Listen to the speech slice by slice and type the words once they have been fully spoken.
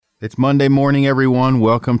It's Monday morning, everyone.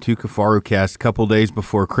 Welcome to KafaruCast. A couple days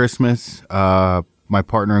before Christmas, my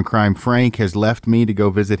partner in crime, Frank, has left me to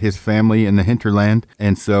go visit his family in the hinterland,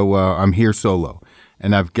 and so I'm here solo.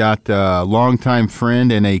 And I've got a longtime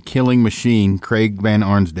friend and a killing machine, Craig Van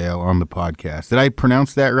Arnsdale, on the podcast. Did I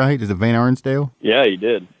pronounce that right? Is it Van Arnsdale? Yeah, you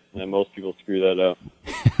did. And most people screw that up.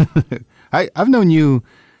 I've known you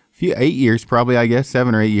 8 years, probably, I guess,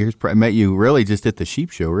 7 or 8 years. I met you really just at the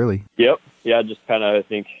sheep show, really. Yep. Yeah, just kind of, I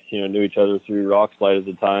think, knew each other through Rock Slide at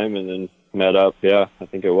the time and then met up. Yeah, I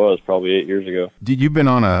think it was probably 8 years ago. Dude, you've been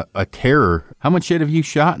on a terror. How much shit have you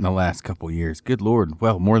shot in the last couple of years? Good Lord.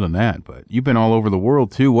 Well, more than that, but you've been all over the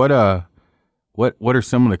world, too. What are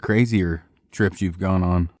some of the crazier trips you've gone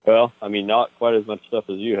on? Well, I mean, not quite as much stuff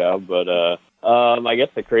as you have, but I guess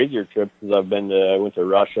the crazier trips is I went to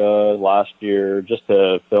Russia last year just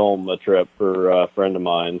to film a trip for a friend of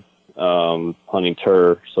mine. Hunting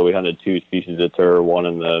tur. So we hunted two species of tur, one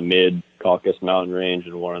in the mid-Caucasus mountain range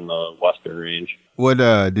and one in the western range. What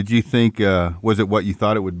did you think, was it what you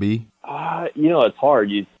thought it would be? It's hard.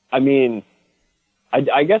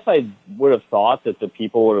 I guess I would have thought that the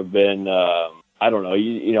people would have been, I don't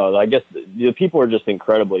know, I guess the people are just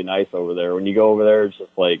incredibly nice over there. When you go over there, it's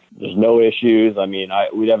just like, there's no issues. I mean,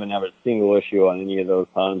 we haven't had a single issue on any of those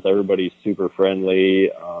hunts. Everybody's super friendly.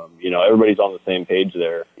 Everybody's on the same page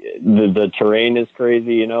there. The terrain is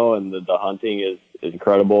crazy, and the hunting is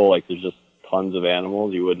incredible. Like, there's just tons of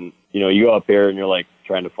animals. You wouldn't, you go up here and you're like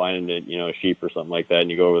trying to find a sheep or something like that,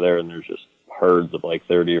 and you go over there and there's just herds of like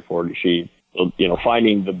 30 or 40 sheep. So,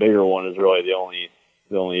 finding the bigger one is really the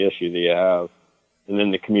only issue that you have. And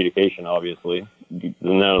then the communication, obviously.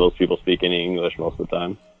 None of those people speak any English most of the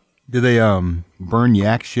time. Do they burn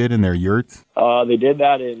yak shit in their yurts? They did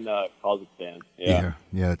that in Kazakhstan. Yeah,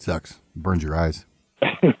 that sucks. Burns your eyes.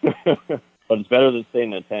 But it's better than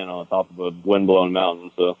staying in a tent on top of a wind-blown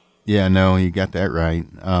mountain. So. Yeah, no, you got that right.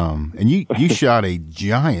 And you shot a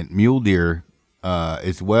giant mule deer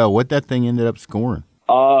as well. What that thing ended up scoring?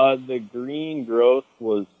 The green growth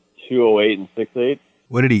was 208 and 6/8.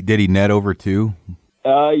 What did he net over to?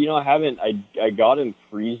 I haven't. I got him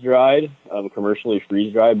freeze-dried, commercially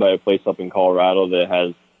freeze-dried by a place up in Colorado that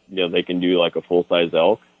has, they can do like a full-size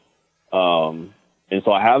elk. And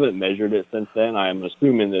so I haven't measured it since then. I'm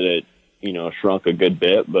assuming that it, shrunk a good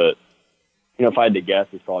bit, but, if I had to guess,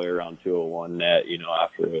 it's probably around 201 net,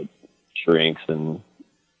 after it shrinks and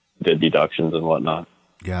did deductions and whatnot.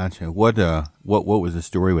 Gotcha. What was the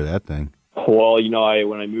story with that thing? Well,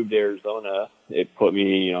 when I moved to Arizona, it put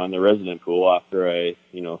me, in the resident pool after I,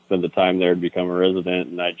 spent the time there to become a resident,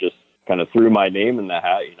 and I just kind of threw my name in the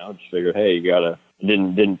hat, just figured, hey,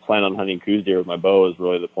 didn't plan on hunting Coues deer with my bow is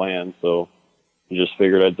really the plan, so just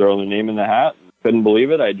figured I'd throw the name in the hat. Couldn't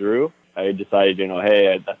believe it. I drew. I decided,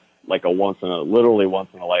 hey, that's like literally once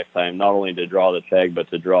in a lifetime, not only to draw the tag, but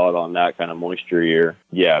to draw it on that kind of moisture year.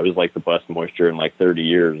 Yeah, it was like the best moisture in like 30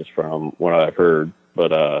 years from what I've heard.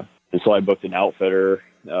 But, and so I booked an outfitter,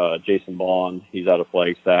 Jason Bond. He's out of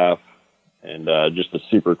Flagstaff, and just a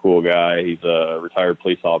super cool guy. He's a retired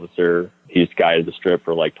police officer. He's guided the strip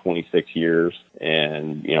for like 26 years.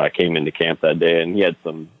 And, I came into camp that day, and he had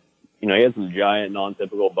some giant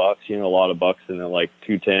non-typical bucks, a lot of bucks in the like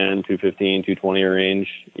 210, 215, 220 range,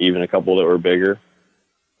 even a couple that were bigger.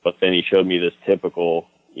 But then he showed me this typical,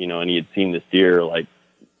 and he had seen this deer like,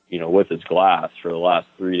 with his glass for the last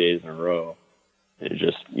 3 days in a row. It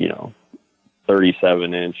just,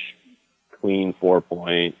 37-inch, clean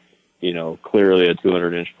 4-point, clearly a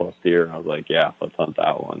 200-inch plus deer. And I was like, yeah, let's hunt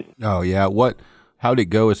that one. Oh, yeah. How'd it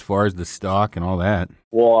go as far as the stock and all that?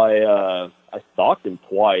 Well, I stalked him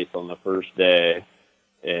twice on the first day,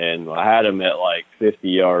 and I had him at like 50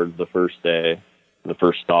 yards the first day, the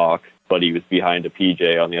first stalk, but he was behind a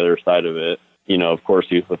PJ on the other side of it. Of course,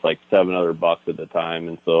 he was with like 7 other bucks at the time,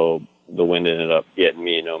 and so the wind ended up getting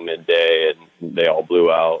me, midday, and they all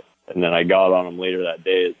blew out. And then I got on them later that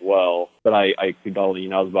day as well. But I could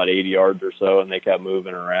only, I was about 80 yards or so, and they kept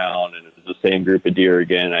moving around, and it was the same group of deer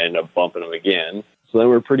again. I ended up bumping them again. So then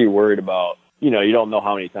we're pretty worried about, you don't know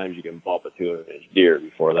how many times you can bump a 200-inch deer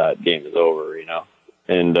before that game is over,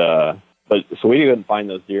 And, so we didn't find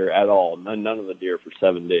those deer at all. None of the deer for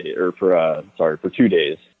 7 days, or for 2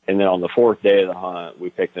 days. And then on the 4th day of the hunt, we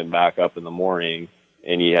picked him back up in the morning,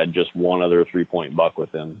 and he had just one other 3-point buck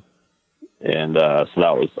with him. And so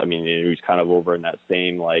that was, he was kind of over in that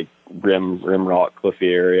same like rim rock cliffy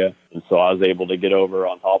area. And so I was able to get over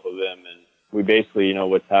on top of him, and we basically,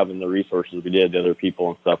 with having the resources we did, the other people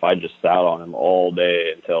and stuff, I just sat on him all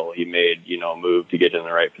day until he made, a move to get in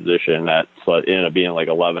the right position. So it ended up being like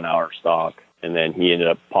 11-hour stalk. And then he ended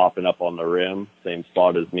up popping up on the rim, same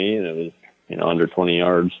spot as me, and it was, under 20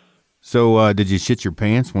 yards. So did you shit your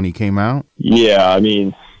pants when he came out? Yeah, I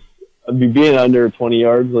mean, being under 20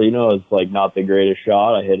 yards, it's like not the greatest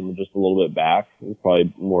shot. I hit him just a little bit back. It was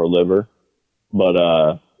probably more liver. But,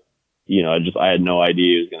 I had no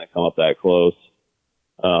idea he was going to come up that close.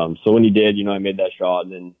 So when he did, I made that shot,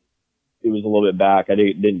 and then it was a little bit back. I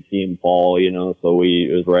didn't see him fall, so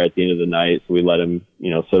it was right at the end of the night. So we let him,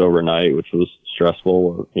 sit overnight, which was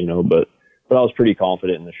stressful, but I was pretty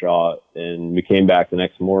confident in the shot. And we came back the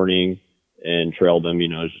next morning and trailed him,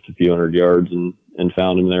 just a few hundred yards and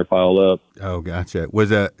found him there piled up. Oh, gotcha.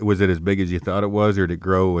 Was it as big as you thought it was, or did it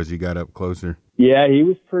grow as you got up closer? Yeah, he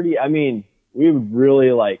was pretty, we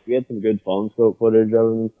really we had some good phone scope footage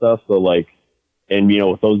of him and stuff. So and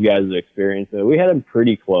with those guys' experience, we had him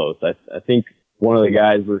pretty close. I think one of the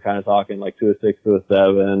guys were kind of talking 206,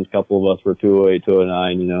 207. A couple of us were 208,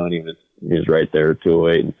 209, and he was right there,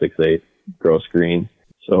 208 and 6'8", gross green.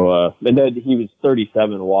 So, and then he was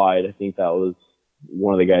 37 wide. I think that was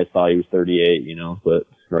one of the guys thought he was 38, but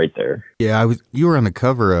right there. Yeah, you were on the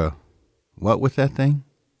cover of what with that thing?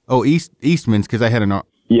 Oh, Eastman's, because I had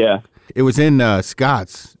yeah. It was in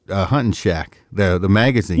Scott's Hunting Shack, the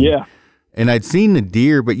magazine. Yeah. And I'd seen the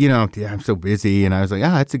deer, but I'm so busy, and I was like,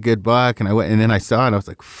 that's a good buck. And I went, and then I saw it, and I was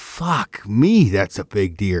like, fuck me, that's a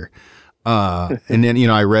big deer. And then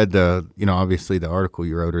I read the obviously the article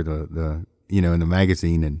you wrote, or the in the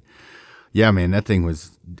magazine, and yeah, man, that thing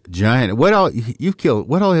was giant. What all you've killed?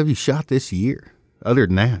 What all have you shot this year? Other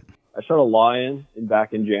than that, I shot a lion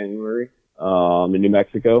back in January in New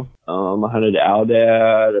Mexico. I hunted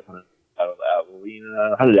Aoudad, I hunted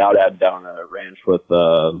Avelina, I hunted Aoudad down a ranch with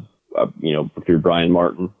through Brian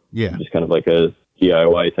Martin. Yeah. Just kind of like a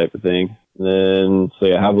DIY type of thing. And then,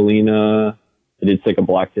 Javelina. I did take a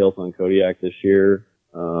blacktails on Kodiak this year.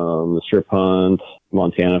 The strip hunt,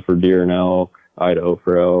 Montana for deer and elk, Idaho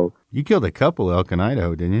for elk. You killed a couple elk in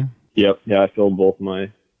Idaho, didn't you? Yep. Yeah, I filled both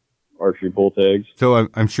my archery bull tags. So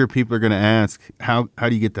I'm sure people are going to ask, how do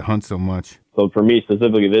you get to hunt so much? So for me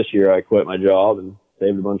specifically this year, I quit my job and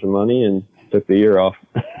saved a bunch of money and took the year off.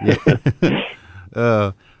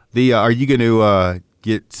 Are you going to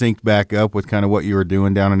get synced back up with kind of what you were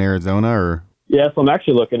doing down in Arizona, or? Yeah, so I'm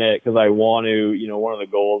actually looking at it because I want to, one of the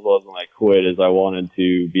goals was when I quit is I wanted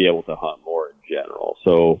to be able to hunt more in general.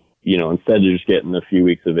 So, instead of just getting a few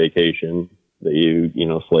weeks of vacation that you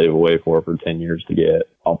slave away for 10 years to get,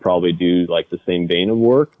 I'll probably do the same vein of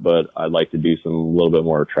work, but I'd like to do a little bit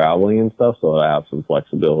more traveling and stuff so that I have some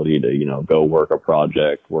flexibility to, go work a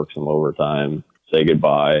project, work some overtime, say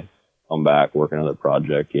goodbye, come back, work another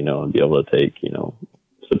project, and be able to take,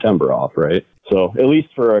 September off, right? So at least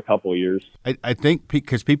for a couple of years. I think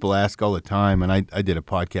because people ask all the time, and I did a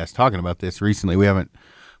podcast talking about this recently. We haven't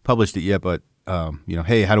published it yet, but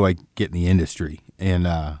hey, how do I get in the industry? And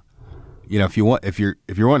if you're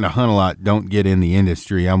wanting to hunt a lot, don't get in the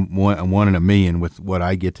industry. I'm one in a million with what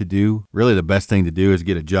I get to do. Really, the best thing to do is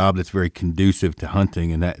get a job that's very conducive to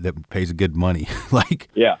hunting and that pays good money,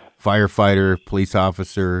 yeah. Firefighter, police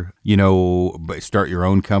officer, start your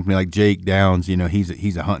own company like Jake Downs,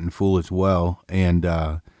 he's a hunting fool as well. And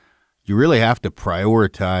you really have to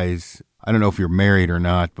prioritize. I don't know if you're married or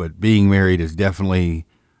not, but being married is definitely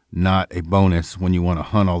not a bonus when you want to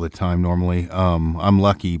hunt all the time normally. I'm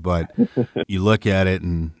lucky, but you look at it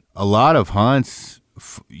and a lot of hunts,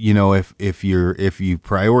 if you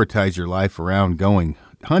prioritize your life around going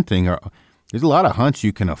hunting, there's a lot of hunts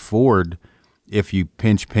you can afford if you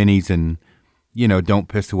pinch pennies and, don't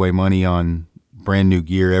piss away money on brand new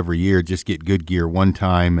gear every year. Just get good gear one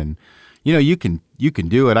time. And, you can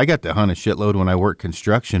do it. I got to hunt a shitload when I worked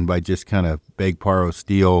construction by just kind of beg, borrow,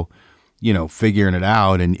 steal, figuring it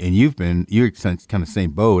out. And you're kind of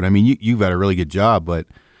same boat. I mean, you've got a really good job, but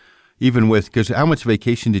even because how much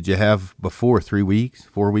vacation did you have before? 3 weeks,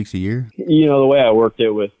 4 weeks a year? The way I worked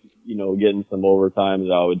it with, getting some overtime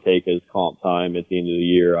that I would take as comp time at the end of the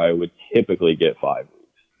year, I would typically get 5 weeks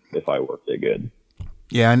if I worked it good.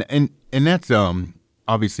 Yeah. And that's,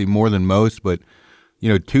 obviously more than most, but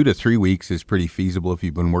 2 to 3 weeks is pretty feasible if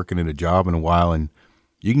you've been working at a job in a while, and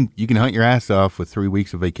you can hunt your ass off with 3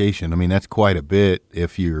 weeks of vacation. I mean, that's quite a bit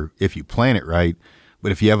if you plan it right.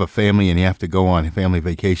 But if you have a family and you have to go on family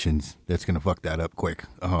vacations, that's going to fuck that up quick.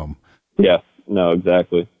 Yeah, no,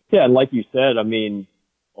 exactly. Yeah. And like you said, I mean,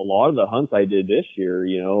 a lot of the hunts I did this year,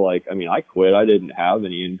 I quit. I didn't have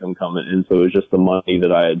any income coming in, so it was just the money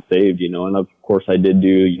that I had saved, and of course I did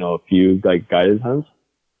do, a few guided hunts,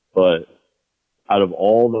 but out of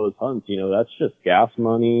all those hunts, that's just gas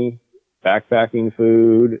money, backpacking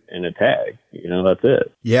food, and a tag. That's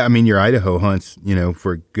it. Yeah, I mean, your Idaho hunts,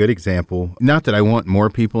 for a good example, not that I want more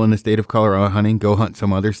people in the state of Colorado hunting, go hunt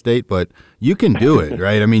some other state, but you can do it,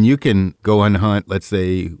 right? I mean, you can go and hunt, let's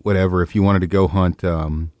say, whatever, if you wanted to go hunt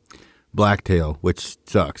blacktail, which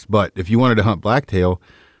sucks. But if you wanted to hunt blacktail,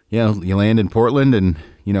 you land in Portland and,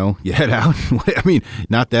 you head out. I mean,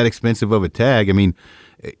 not that expensive of a tag. I mean,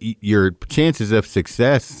 your chances of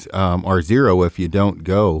success are zero if you don't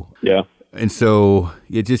go. Yeah. And so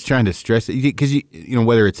you're just trying to stress it because,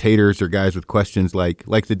 whether it's haters or guys with questions like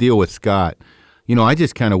the deal with Scott, I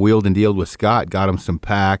just kind of wheeled and dealed with Scott, got him some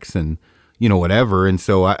packs and, whatever. And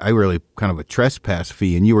so I really kind of a trespass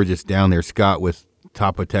fee. And you were just down there, Scott, with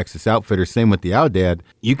Top of Texas Outfitters. Same with the Outdad.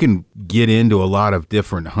 You can get into a lot of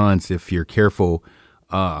different hunts if you're careful,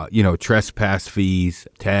 trespass fees,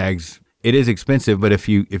 tags. It is expensive, but if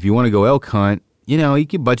you want to go elk hunt, you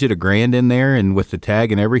can budget $1,000 in there, and with the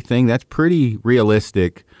tag and everything, that's pretty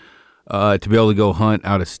realistic to be able to go hunt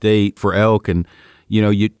out of state for elk. And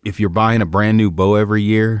if you're buying a brand new bow every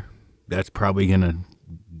year, that's probably gonna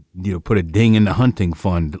put a ding in the hunting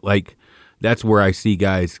fund. Like that's where I see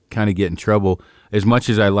guys kind of get in trouble. As much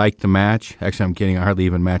as I like to match, actually I'm kidding, I hardly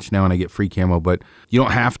even match now and I get free camo, but you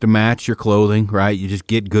don't have to match your clothing, right? You just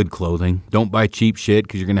get good clothing. Don't buy cheap shit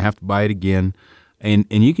because you're going to have to buy it again. And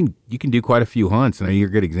you can do quite a few hunts, and you're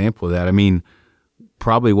a good example of that. I mean,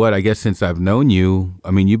 probably I guess since I've known you,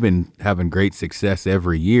 I mean, you've been having great success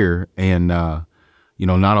every year, and,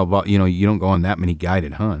 not about, you don't go on that many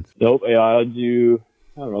guided hunts. Nope. Yeah, I do,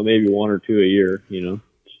 I don't know, maybe 1 or 2 a year,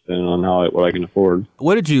 depending on what I can afford.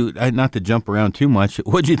 What did you, not to jump around too much,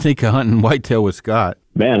 what did you think of hunting whitetail with Scott?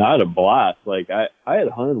 Man, I had a blast. Like, I had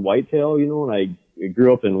hunted whitetail, when I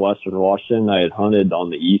grew up in Western Washington. I had hunted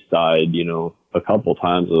on the east side, a couple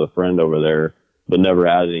times with a friend over there, but never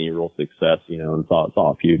had any real success, and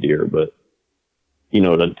saw a few deer. But,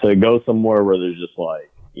 to go somewhere where there's just like,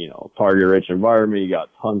 target rich environment, you got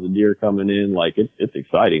tons of deer coming in, like it's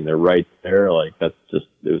exciting. They're right there. Like it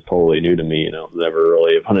was totally new to me, never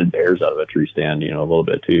really have hunted bears out of a tree stand, a little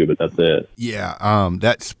bit too, but that's it. Yeah.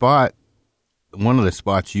 That spot, one of the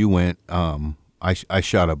spots you went, I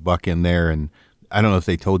shot a buck in there, and I don't know if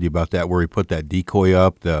they told you about that, where we put that decoy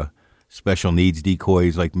up, the special needs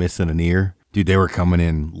decoys, like missing an ear. Dude, they were coming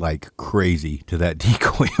in like crazy to that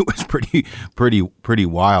decoy. It was pretty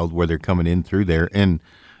wild where they're coming in through there. And,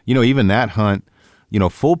 even that hunt,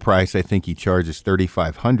 full price, I think he charges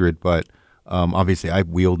 $3,500, but, obviously I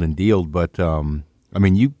wheeled and dealed, but,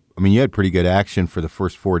 you had pretty good action for the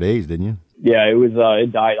first 4 days, didn't you? Yeah, it was,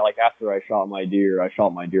 it died like after I shot my deer. I shot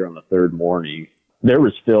my deer on the third morning. There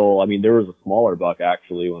was a smaller buck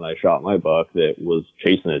actually when I shot my buck that was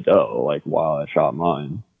chasing a doe, like while I shot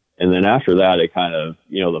mine. And then after that, it kind of,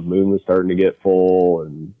 the moon was starting to get full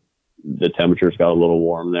and the temperatures got a little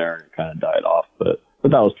warm there and it kind of died off. But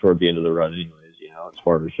that was toward the end of the run anyways, as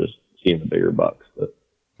far as just seeing the bigger bucks. But.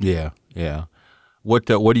 Yeah. What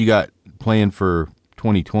do you got planned for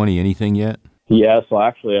 2020? Anything yet? Yeah, so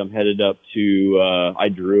actually I'm headed up to, I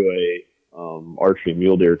drew a archery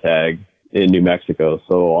mule deer tag in New Mexico.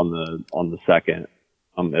 So on the 2nd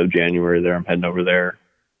of January there, I'm heading over there.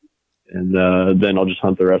 And then I'll just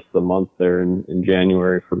hunt the rest of the month there in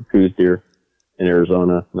January for Coues deer in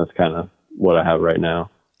Arizona. And that's kind of what I have right now.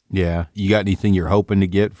 Yeah. You got anything you're hoping to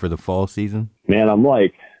get for the fall season? Man, I've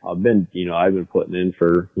been putting in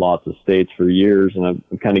for lots of states for years, and I'm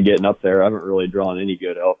kind of getting up there. I haven't really drawn any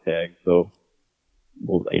good elk tags. So,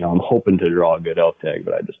 I'm hoping to draw a good elk tag,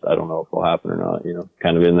 but I don't know if it'll happen or not,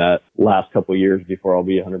 kind of in that last couple of years before I'll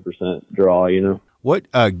be 100% draw,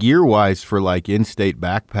 What gear-wise for like in-state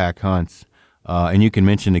backpack hunts, and you can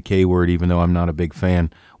mention the K word even though I'm not a big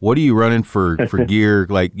fan, what are you running for gear?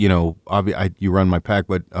 Like, you run my pack,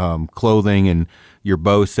 but clothing and your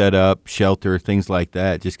bow setup, shelter, things like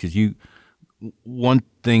that, just because one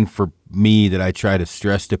thing for me that I try to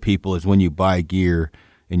stress to people is when you buy gear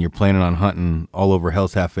and you're planning on hunting all over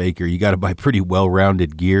Hell's Half Acre, you got to buy pretty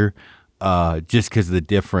well-rounded gear, just because of the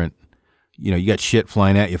different, you got shit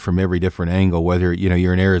flying at you from every different angle, whether,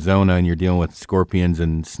 you're in Arizona and you're dealing with scorpions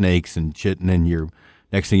and snakes and shit, and then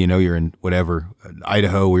next thing you know, you're in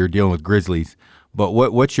Idaho where you're dealing with grizzlies. But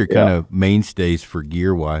what's your kind of mainstays for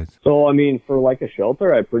gear-wise? So, for like a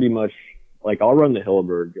shelter, I pretty much, I'll run the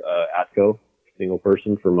Hilleberg Atco single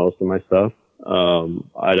person for most of my stuff. I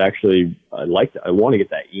want to get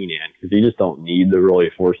that Enan because you just don't need the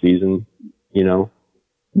really 4-season,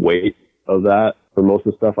 weight of that for most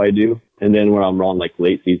of the stuff I do. And then when I'm on like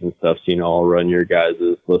late season stuff, I'll run your guys'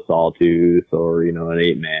 LaSalle Tooth or, an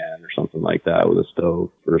 8-man or something like that with a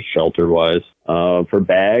stove for shelter wise. For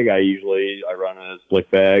bag, I run a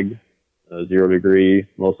slick bag. 0 degree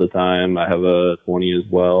most of the time. I have a 20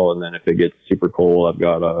 as well. And then if it gets super cold, I've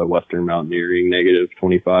got a Western Mountaineering negative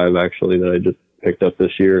 25 actually that I just picked up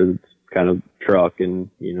this year. It's kind of truck and,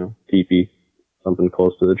 teepee, something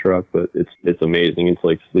close to the truck, but it's amazing. It's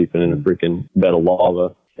like sleeping in a freaking bed of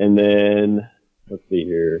lava. And then let's see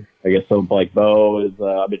here. I guess so. Like bow is,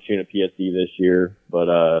 I've been shooting a PSE this year, but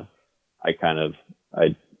I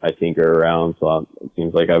tinker around, so it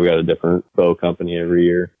seems like I've got a different bow company every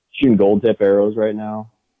year. Shooting gold tip arrows right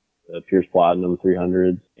now, the Pierce Platinum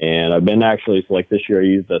 300s, and I've been actually, so like this year I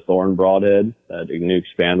used the Thorn broadhead, that new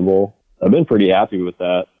expandable. I've been pretty happy with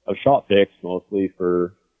that. I've shot fixed mostly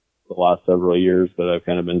for the last several years, but I've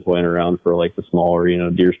kind of been toying around for like the smaller,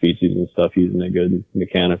 deer species and stuff, using a good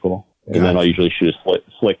mechanical. And then I'll usually shoot a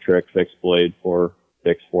slick trick fixed blade for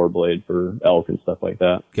fixed 4-blade for elk and stuff like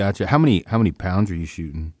that. Gotcha. How many pounds are you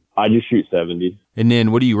shooting? I just shoot 70. And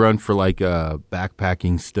then what do you run for, like a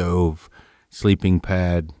backpacking stove, sleeping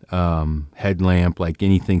pad, headlamp, like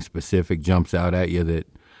anything specific jumps out at you that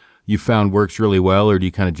you found works really well, or do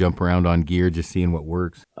you kind of jump around on gear just seeing what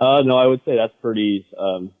works? No, I would say that's pretty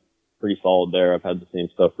solid there. I've had the same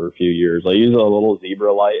stuff for a few years. I use a little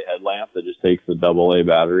Zebra Light headlamp that just takes a AA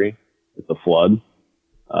battery. It's a flood.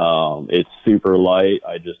 It's super light.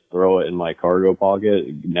 I just throw it in my cargo pocket.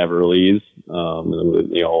 It never leaves,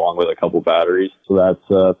 along with a couple batteries. So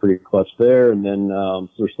that's pretty clutch there. And then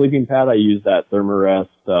for sleeping pad, I use that Thermarest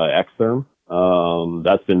X-Therm.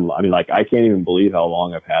 That's been, I can't even believe how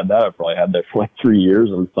long I've had that. I've probably had that for like 3 years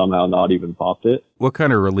and somehow not even popped it. What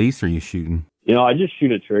kind of release are you shooting? I just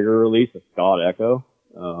shoot a trigger release, a Scott Echo.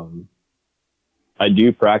 I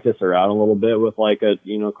do practice around a little bit with like a,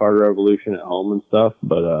 Carter Revolution at home and stuff,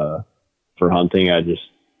 but for hunting, I've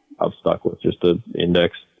stuck with just a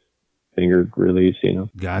index finger release,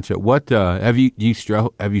 Gotcha. What have you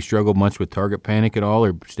struggled much with target panic at all,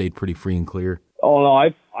 or stayed pretty free and clear? Oh no,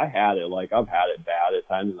 I had it. Like I've had it bad at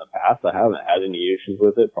times in the past. I haven't had any issues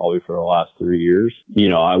with it probably for the last 3 years.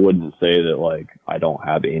 I wouldn't say that like I don't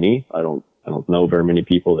have any. I don't know very many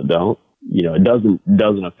people that don't. It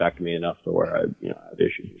doesn't affect me enough to where I have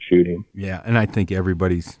issues with shooting. Yeah, and I think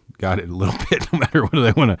everybody's got it a little bit, no matter whether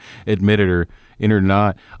they want to admit it or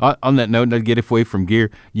not. On that note, to get away from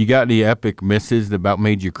gear, you got any epic misses that about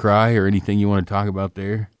made you cry, or anything you want to talk about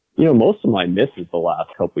there? Most of my misses the last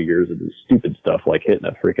couple of years have been stupid stuff, like hitting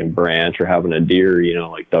a freaking branch or having a deer,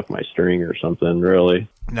 like duck my string or something. Really,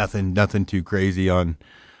 nothing too crazy on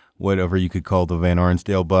whatever you could call the Van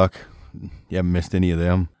Arsdale buck. You haven't missed any of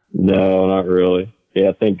them? No, not really.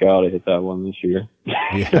 Yeah, thank God I hit that one this year.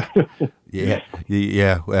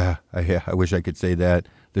 Yeah. Well, I wish I could say that.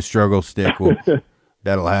 The struggle stick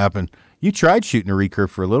that'll happen. You tried shooting a recurve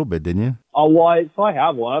for a little bit, didn't you? Oh, well, so I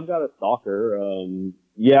have one. I've got a stalker.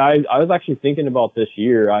 I was actually thinking about this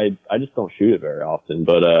year. I just don't shoot it very often,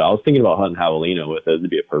 but I was thinking about hunting javelina with it. It'd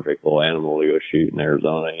be a perfect little animal to go shoot in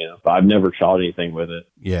Arizona, But I've never shot anything with it.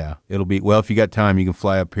 Yeah, it'll be, well, if you got time, you can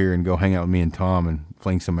fly up here and go hang out with me and Tom and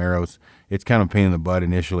fling some arrows. It's kind of a pain in the butt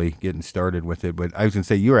initially getting started with it, but I was going to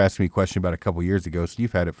say, you were asking me a question about a couple years ago, so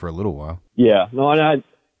you've had it for a little while. Yeah, no, and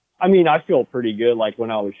I feel pretty good. Like when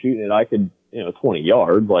I was shooting it, I could, 20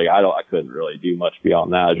 yards. Like I couldn't really do much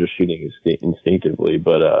beyond that. Just shooting instinctively.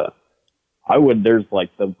 But there's like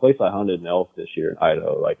the place I hunted in elk this year in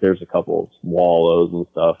Idaho. Like there's a couple of wallows and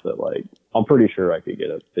stuff that like I'm pretty sure I could get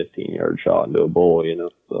a 15-yard shot into a bull.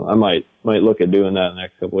 So I might look at doing that in the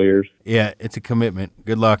next couple of years. Yeah, it's a commitment.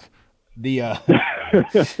 Good luck.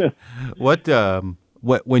 What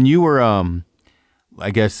when you were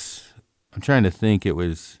I guess I'm trying to think. It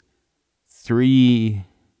was 3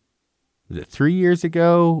 years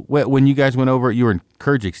ago when you guys went over? You were in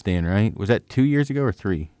Kyrgyzstan, right? Was that 2 years ago or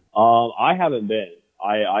 3? I haven't been.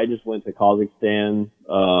 I just went to Kazakhstan.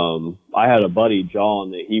 I had a buddy,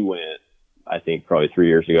 John, that he went, I think probably 3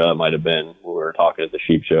 years ago. That might have been when we were talking at the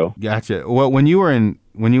sheep show. Gotcha. Well, when you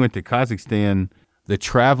went to Kazakhstan, the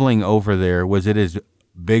traveling over there, was it as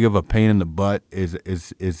big of a pain in the butt as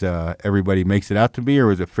everybody makes it out to be, or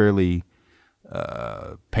was it fairly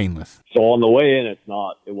painless? So on the way in, it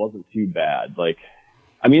wasn't too bad. Like,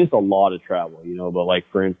 it's a lot of travel, but like,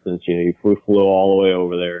 for instance, you flew all the way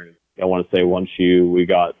over there. I want to say once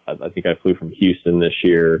I think I flew from Houston this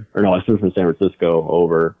year, or no, I flew from San Francisco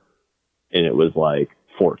over, and it was like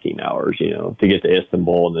 14 hours, to get to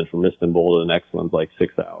Istanbul, and then from Istanbul to the next one's like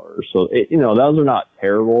 6 hours. So, those are not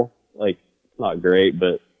terrible. Like, it's not great,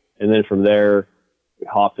 and then from there, we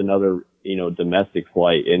hopped another, domestic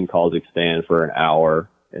flight in Kazakhstan for an hour,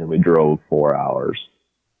 and we drove 4 hours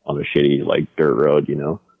on a shitty, like, dirt road,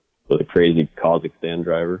 with a crazy Kazakhstan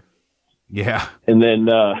driver. Yeah. And then,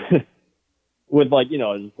 with like,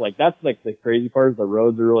 just like, that's like the crazy part is the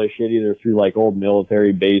roads are really shitty. They're through like old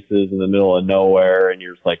military bases in the middle of nowhere, and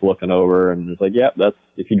you're just like looking over and it's like, yeah, that's,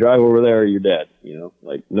 if you drive over there, you're dead,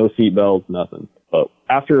 like no seat belts, nothing. But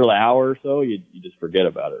after an hour or so, you just forget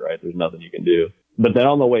about it, right? There's nothing you can do. But then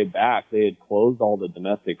on the way back, they had closed all the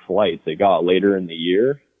domestic flights. They got later in the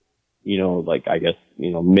year, like I guess,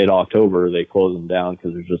 mid-October, they closed them down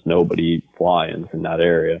because there's just nobody flying in that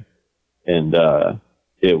area. And,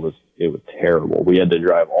 it was terrible. We had to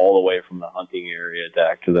drive all the way from the hunting area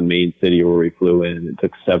back to the main city where we flew in. It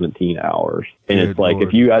took 17 hours. And Good it's like, Lord.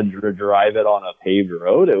 if you had to drive it on a paved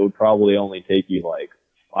road, it would probably only take you like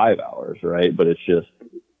 5 hours, right? But it's just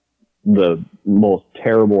the most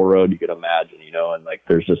terrible road you could imagine, and like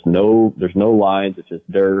there's no lines. It's just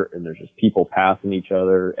dirt, and there's just people passing each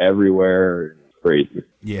other everywhere. It's crazy.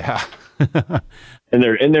 Yeah. And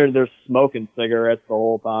they're smoking cigarettes the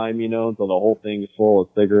whole time, so the whole thing's full of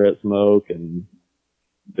cigarette smoke, and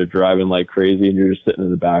they're driving like crazy, and you're just sitting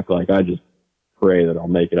in the back like, I just pray that I'll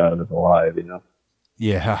make it out of this alive,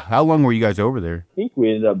 Yeah. How long were you guys over there? I think we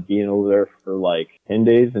ended up being over there for like 10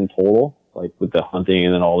 days in total, like with the hunting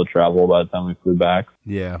and then all the travel by the time we flew back.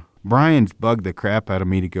 Yeah. Brian's bugged the crap out of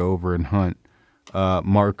me to go over and hunt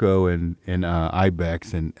Marco and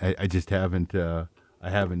ibex, and I just haven't I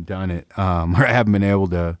haven't done it, or I haven't been able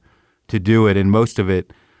to do it. And most of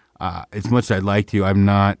it, as much as I'd like to, I'm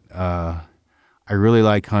not. I really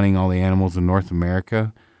like hunting all the animals in North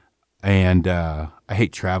America, and I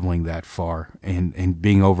hate traveling that far and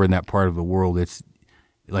being over in that part of the world. It's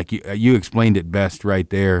like you explained it best right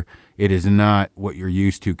there. It is not what you're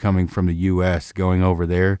used to coming from the U.S. going over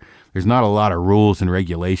there. There's not a lot of rules and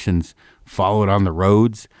regulations followed on the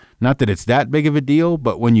roads. Not that it's that big of a deal,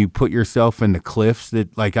 but when you put yourself in the cliffs,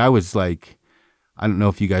 that like I was like, I don't know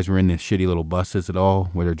if you guys were in the shitty little buses at all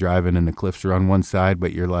where they're driving and the cliffs are on one side,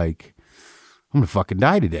 but you're like, I'm going to fucking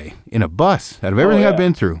die today in a bus out of everything I've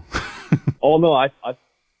been through. Oh, no,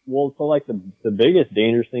 well, so like the biggest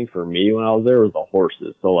dangerous thing for me when I was there was the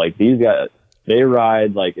horses. So like these guys, they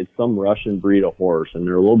ride like it's some Russian breed of horse, and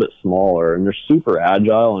they're a little bit smaller, and they're super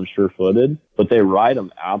agile and sure-footed, but they ride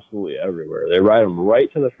them absolutely everywhere. They ride them right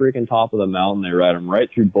to the freaking top of the mountain. They ride them right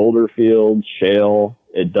through boulder fields, shale.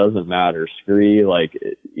 It doesn't matter. Scree, like,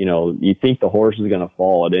 you think the horse is going to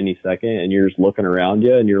fall at any second, and you're just looking around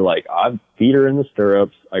you, and you're like, feet are in the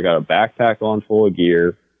stirrups. I got a backpack on full of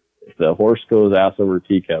gear. If the horse goes ass over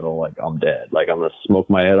tea kettle, like I'm dead. Like I'm going to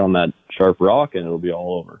smoke my head on that sharp rock and it'll be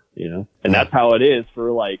all over, And that's how it is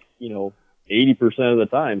for like, 80% of the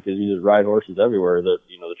time, because you just ride horses everywhere that,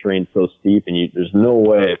 the terrain's so steep, and there's no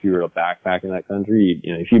way if you were to backpack in that country,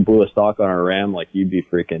 if you blew a stock on a ram, like you'd be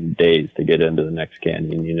freaking dazed to get into the next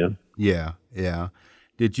canyon, Yeah. Yeah.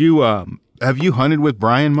 Did you, have you hunted with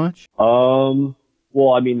Brian much? Well,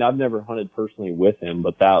 I mean, I've never hunted personally with him,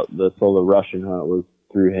 but the Russian hunt was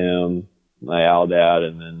through him, my Aldad,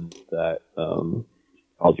 and then that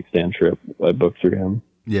Kazakhstan trip I booked through him.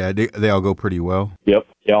 Yeah, they all go pretty well. Yep.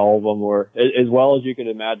 Yeah, all of them were as well as you could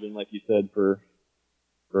imagine. Like you said, for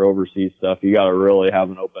overseas stuff, you got to really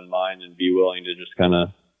have an open mind and be willing to just kind of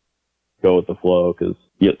go with the flow, because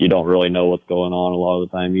you don't really know what's going on a lot of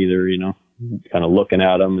the time either. Kind of looking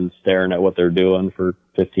at them and staring at what they're doing for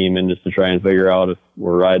 15 minutes to try and figure out if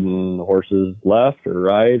we're riding the horses left or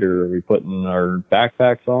right, or are we putting our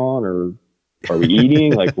backpacks on, or are we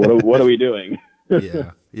eating? Like, what are we doing?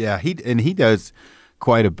 Yeah. He does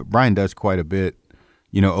Brian does quite a bit,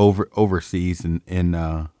 overseas, and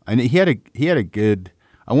he had a good.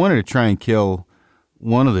 I wanted to try and kill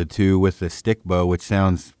one of the two with the stick bow, which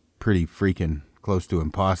sounds pretty freaking close to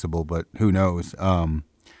impossible, but who knows?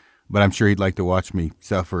 But I'm sure he'd like to watch me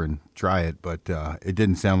suffer and try it. But it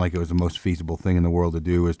didn't sound like it was the most feasible thing in the world to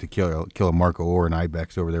do, is to kill a Marco or an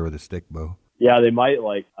ibex over there with a stick bow. Yeah, they might,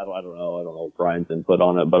 like, I don't know Brian's input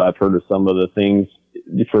on it, but I've heard of some of the things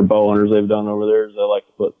for bow hunters they've done over there. Is they like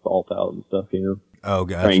to put salt out and stuff, Oh,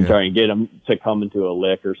 gotcha. Try and get them to come into a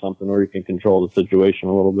lick or something where you can control the situation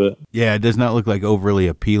a little bit. Yeah, it does not look like overly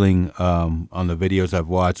appealing on the videos I've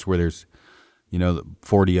watched, where there's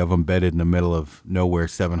 40 of them bedded in the middle of nowhere,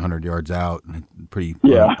 700 yards out, and pretty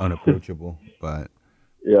unapproachable. But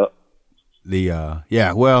well,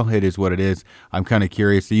 it is what it is. I'm kind of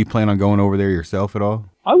curious. Do you plan on going over there yourself at all?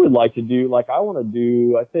 I would like to do, I want to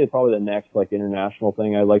do, I'd say probably the next international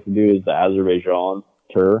thing I'd like to do is the Azerbaijan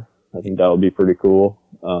tour. I think that would be pretty cool.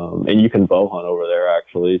 And you can bow hunt over there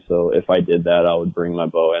actually. So if I did that, I would bring my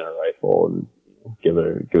bow and a rifle and give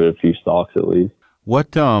it a few stalks at least.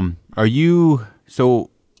 What are you,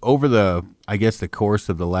 so over the course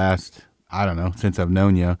of the last, I don't know, since I've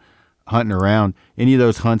known you, hunting around. Any of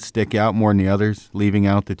those hunts stick out more than the others, leaving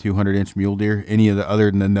out the 200-inch mule deer? Any of the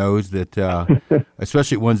other than the nose that,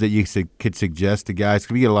 especially ones that you could suggest to guys?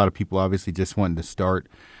 Because we get a lot of people obviously just wanting to start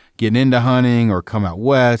getting into hunting or come out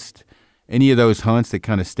west. Any of those hunts that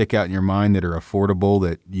kind of stick out in your mind that are affordable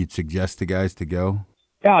that you'd suggest to guys to go?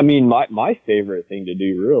 Yeah, I mean, my favorite thing to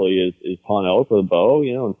do really is hunt elk with a bow,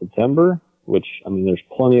 in September, which, I mean, there's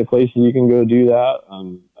plenty of places you can go do that.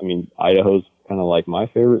 I mean, Idaho's kind of like my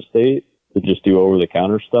favorite state to just do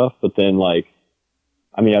over-the-counter stuff. But then, like,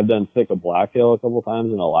 I mean, I've done Sitka Blacktail a couple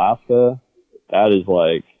times in Alaska. That is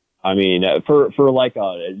like, I mean, for like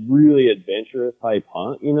a really adventurous type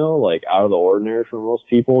hunt, like out of the ordinary for most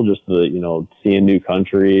people, just the, seeing new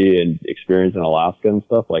country and experiencing Alaska and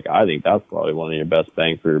stuff, like, I think that's probably one of your best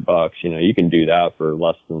bang for your bucks. You can do that for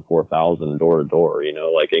less than $4,000 door to door,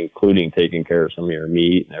 like including taking care of some of your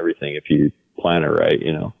meat and everything if you plan it right,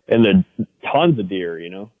 and then tons of deer,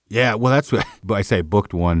 Yeah, well, that's what I say.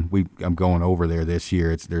 Booked one. I'm going over there this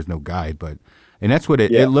year. There's no guide, and that's what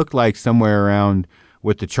it looked like somewhere around.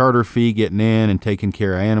 With the charter fee getting in and taking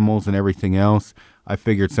care of animals and everything else, I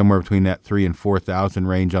figured somewhere between that 3,000 and 4,000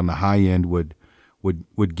 range on the high end would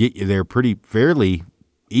get you there fairly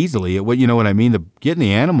easily. You know what I mean? Getting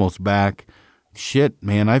the animals back, shit,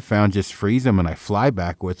 man. I found just freeze them and I fly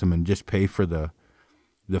back with them and just pay for the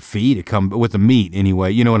fee to come with the meat anyway.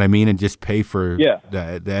 You know what I mean? And just pay for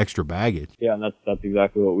the extra baggage. Yeah, and that's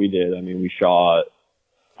exactly what we did. I mean, we shot.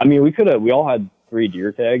 I mean, we all had 3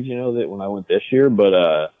 deer tags, that when I went this year, but,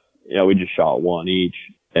 we just shot one each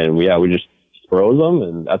and we just froze them.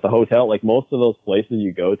 And at the hotel, like most of those places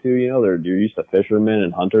you go to, they're used to fishermen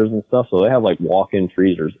and hunters and stuff. So they have like walk-in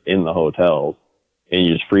freezers in the hotels and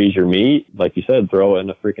you just freeze your meat. Like you said, throw it in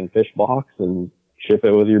a freaking fish box and ship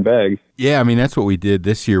it with your bag. Yeah. I mean, that's what we did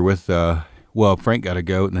this year with, Frank got a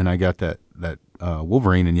goat and then I got that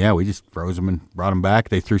Wolverine, and we just froze them and brought them back.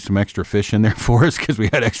 They threw some extra fish in there for us because we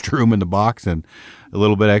had extra room in the box and a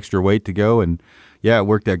little bit extra weight to go, and it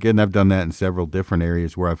worked out good. And I've done that in several different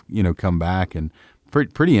areas where I've come back, and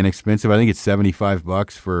pretty inexpensive. I think it's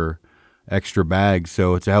 $75 for extra bags,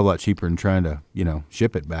 so it's a hell of a lot cheaper than trying to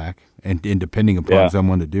ship it back, and depending upon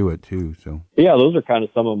someone to do it too. So those are kind of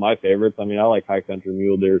some of my favorites. I mean, I like high country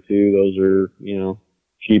mule deer too. Those are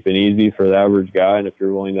cheap and easy for the average guy, and if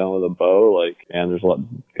you're willing down with a bow, there's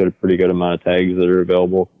a pretty good amount of tags that are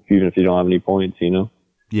available, even if you don't have any points,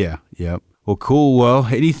 Yeah. Well, cool. Well,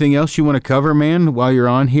 anything else you want to cover, man, while you're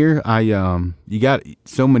on here? You got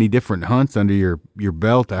so many different hunts under your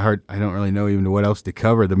belt. I don't really know even what else to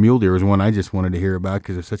cover. The mule deer was one I just wanted to hear about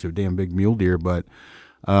because it's such a damn big mule deer. But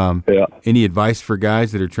any advice for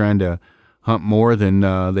guys that are trying to hunt more than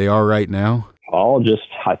they are right now?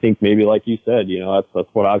 I think maybe like you said, that's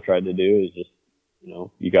what I've tried to do is just,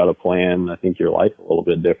 you got to plan, I think, your life a little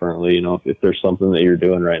bit differently. If there's something that you're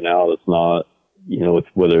doing right now that's not,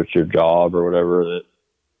 whether it's your job or whatever that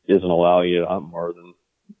isn't allowing you to hunt more, then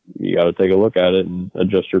you got to take a look at it and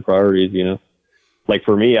adjust your priorities, Like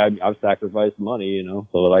for me, I've sacrificed money,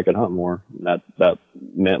 so that I could hunt more. And that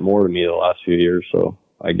meant more to me the last few years. So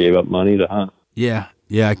I gave up money to hunt. Yeah.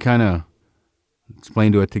 I kind of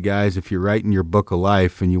explain to guys, if you're writing your book of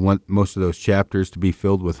life and you want most of those chapters to be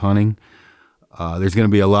filled with hunting, there's going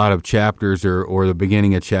to be a lot of chapters or the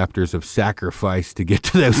beginning of chapters of sacrifice to get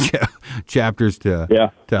to those chapters to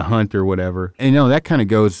hunt or whatever. And that kind of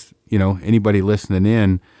goes, anybody listening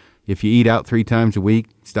in, if you eat out 3 times a week,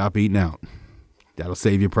 stop eating out. That'll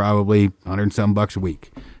save you probably $100 and some bucks a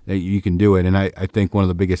week. You can do it. And I think one of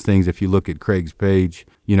the biggest things, if you look at Craig's page,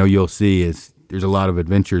 you'll see is there's a lot of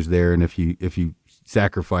adventures there. And if you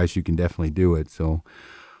sacrifice, you can definitely do it. So,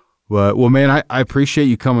 well, man, I appreciate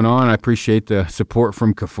you coming on. I appreciate the support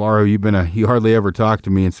from Kifaru. You hardly ever talk to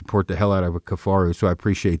me and support the hell out of a Kifaru, so I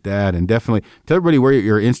appreciate that. And definitely tell everybody where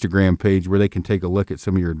your Instagram page where they can take a look at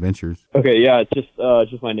some of your adventures. Okay, yeah, it's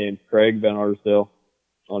just my name, Craig Van Arsdale,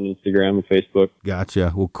 on Instagram and Facebook.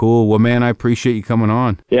 Gotcha. Well, cool. Well, man, I appreciate you coming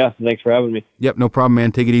on. Yeah, thanks for having me. Yep, no problem,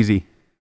 man. Take it easy.